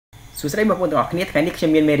សួស្តីបងប្អូនទាំងអស់គ្នាថ្ងៃនេះខ្ញុំ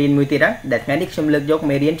មានមេរៀនមួយទៀតហើយដែលថ្ងៃនេះខ្ញុំលើកយក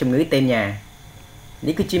មេរៀនជំងឺតេញ៉ា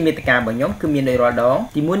នេះគឺជាមេត្តារបស់ខ្ញុំគឺមានដោយរាល់ដង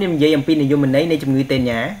ទីមួយខ្ញុំនិយាយអំពីនិយមន័យនៃជំងឺតេ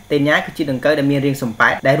ញ៉ាគឺជាដង្កូវដែលមានរាងសំប៉ែ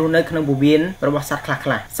តដែលរស់នៅក្នុងពោះវៀនរបស់សត្វខ្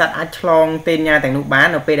លះសត្វអាចឆ្លងតេញ៉ាទាំងនោះបាន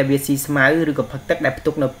នៅពេលដែលវាស៊ីស្មៅឬក៏ផឹកទឹកដែលផ្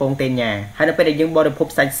ទុកនៅពងតេញ៉ាហើយនៅពេលដែលយើងបរិភោគ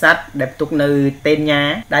សាច់សត្វដែលផ្ទុកនៅតេញ៉ា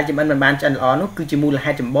ដែលចម្អិនមិនបានឆ្អិនល្អនោះគឺជាមូល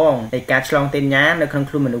ហេតុចម្បងនៃការឆ្លងតេញ៉ានៅក្នុង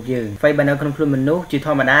ខ្លួនមនុស្សយើងហើយបើនៅក្នុងខ្លួនមនុស្សជាធ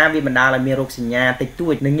ម្មតាវាបណ្ដាលឲ្យមានរោគសញ្ញាតិចតួ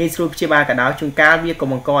ចនិងងាយស្រួលព្យាបាលក៏ដោយជួនកាលវាក៏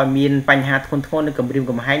បង្កឲ្យមានបញ្ហាធ្ងន់ធ្ងរនិងគំរាម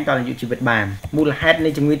កំហែងដល់អាយុជីវិតបានមូលហេតុនៃ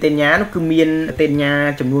ជំងឺតេញ៉ានោះគឺមានតេញ៉ា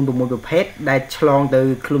ចំនួន6ប្រភេទដែលឆ្លងទៅ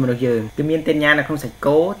ខ្លួនមនុស្សយើងគឺមានតេញ៉ានៅក្នុងសាច់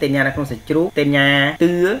គោតេញ៉ានៅក្នុងសាច់ជ្រូកតេញ៉ា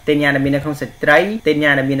ទឿតេញ៉ាដែលមាននៅក្នុងសាច់ត្រីតេ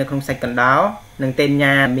ញ៉ាដែលមាននៅក្នុងសាច់កណ្ដោនិងតេ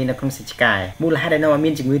ញ៉ាមាននៅក្នុងសាច់ឆ្កែមូលហេតុដែលនាំឲ្យ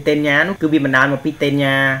មានជំងឺតេញ៉ានោះគឺវាបណ្ដាលមកពីតេ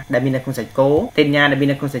ញ៉ាដែលមាននៅក្នុងសាច់គោតេញ៉ាដែលមាន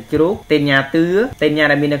នៅក្នុងសាច់ជ្រូកតេញ៉ាទឿតេញ៉ា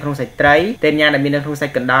ដែលមាននៅក្នុងសាច់ត្រីតេញ៉ាដែលមាននៅក្នុងសា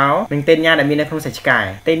ច់កណ្ដោនិងតេញ៉ាដែលមាននៅក្នុងសាច់ឆ្កែ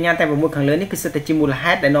តេញ៉ាទាំង6ខាងលើនេះគឺសិតតែជាមូល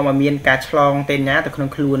ហេតុដែលនាំឲ្យមានការឆ្លងតេញ៉ាទៅក្នុង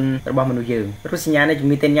ខ្លួនរបស់មនុស្សយើងរោគសញ្ញានៃជំ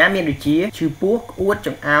ងឺតេញ៉ាមានដូចជាឈឺពោះក្អួតច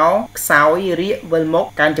ង្អោរខ្សោយរាគវិលមុខ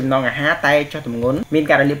កើនចំណងអាហារតែចុះទម្ងន់មាន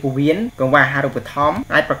ការរលាកពោះវៀនកង្វះអាហារូបត្ថម្ភ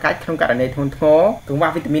អាចប្រកាច់ក្នុងករណីធ្ងន់ធ្ងរកង្វះ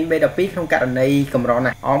វីតាមីន B12 ក្នុងករណីកម្រ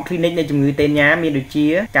ណាស់អមគ្លីនិកនៃជំងឺតេញ៉ាមានដូចជា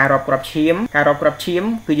ការរាប់គ្រាប់ឈាម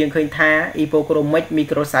គឺយើងឃើញថា hypochromic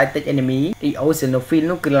microcytic anemia eosinophil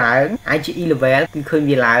នោះគឺឡើង IgE level គឺឃើញ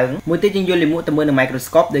វាឡើងមួយទៀតយើងយកលាមកទៅមើលនៅ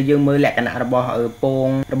microscope ដែលយើងមើលលក្ខណៈរបស់ពង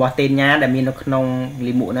របស់តេញ៉ាដែលមាននៅក្នុង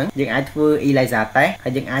លាមកហ្នឹងយើងអាចធ្វើ ELISA test ហើ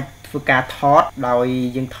យយើងអាចធ្វើការថតដោយ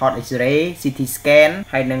យើងថត X-ray CT scan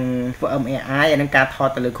ហើយនឹងធ្វើ MRI ហើយនឹងការថត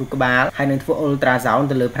ទៅលើខួរក្បាលហើយនឹងធ្វើ ultrasound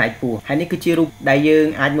ទៅលើផ្នែកពោះហើយនេះគឺជារូបដែលយើង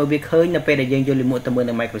អាចមើលវាឃើញនៅពេលដែលយើងយកលាមកទៅមើល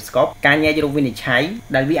នៅ microscope ការញែករោគវិនិច្ឆ័យ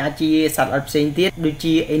ដែលវាអាចជាសត្វល្អិតផ្សេងទៀតដូច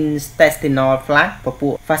ជា intestinal flash ពពួ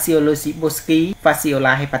ក Fasciolosiboski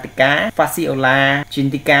Fasciola hepatica Fasciola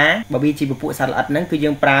gentica បើវាជាពពួកសត្វល្អិតហ្នឹងគឺយើ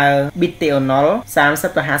ងប្រើ bitheonol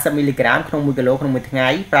 30 ទៅ 50 មីលីក្រាមក្នុង1គីឡូក្នុងមួយថ្ងៃ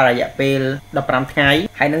ប្រើរយៈពេល15ថ្ងៃ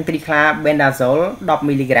ហើយនឹងBendazole 10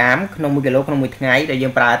 មីលីក្រាមក្នុង1គីឡូក្នុងមួយថ្ងៃដែលយើ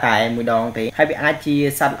ងប្រើតែមួយដងទេហើយវាអាចជា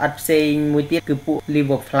សត្វល្អិតផ្សេងមួយទៀតគឺពួក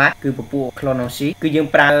Levoflax គឺពពួក Clonosis គឺយើង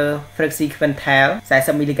ប្រើ Fluxiquintal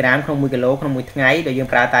 40 មីលីក្រាមក្នុង1គីឡូក្នុងមួយថ្ងៃដែលយើង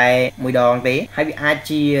ប្រើតែមួយដងទេហើយវាអាច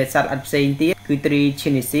ជាសត្វល្អិតផ្សេងទៀតគឺ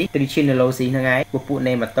Trichinosis ហ្នឹងហើយពពួក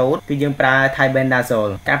Nematode គឺយើងប្រើ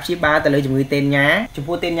Bendazole ការព្យាបាលទៅលើជំងឺតេញ៉ាចំ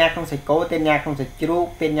ពោះតេញ៉ាក្នុងសាច់គោតេញ៉ាក្នុងសាច់ជ្រូក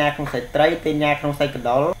តេញ៉ាក្នុងសាច់ត្រីតេញ៉ាក្នុងសាច់កណ្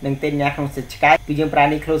ដុរនិងតេញ៉ាក្នុងសាច់ឆ្កែគឺយើងប្រើ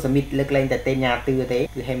Niclosamide លើកលែងតែតេញ៉ាទឿទេ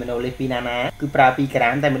គឺ Hemanolipinana គឺប្រើ2ក្រា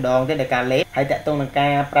មតែម្ដងទេដល់ការលេបហើយតាក់ទងនឹងកា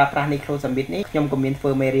រប្រើប្រាស់ Niclosamide នេះខ្ញុំក៏មានធ្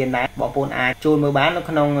វើមេរៀនដែរបងប្អូនអាចចូលមើលបាននៅ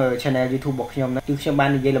ក្នុង Channel YouTube របស់ខ្ញុំណាគឺខ្ញុំបាន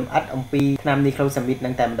និយាយលម្អិតអំពីថ្នាំ Niclosamide នឹ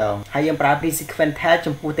ងតែម្ដងហើយយើងប្រើ Fluxiquintal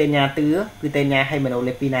ចំពោះតេញ៉ាទឿគឺតេញ៉ា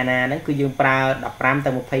Hemanolipinana ហ្នឹងគឺយើងប្រើ15ទៅ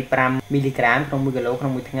25មីលីក្រាមក្នុង1គីឡូក្នុ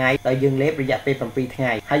ងមួយថ្ងៃដោយយើងលេបរយៈពេល7ថ្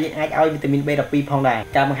ងៃហើយយើងអាចឲ្យវីតាមីន B12 ផងដែរ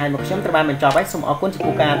ការបង្ហាញរបស់ខ្ញុំត្រូវបានបញ្ចប់ហើយសូមអរគុណចំ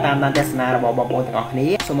ពោះការតាមដានទស្សនារបស់បងប្អូនទាំងអស់គ្នា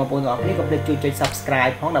សូមបងប្អូនទាំងអស់គ្នាកុំភ្លេចជួយចុច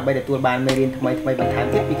Subscribe ផងដើម្បីទទួលបានមេរៀនថ្មីៗបន្ថែម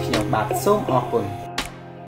ទៀតពីខ្ញុំបាទសូមអរគុណ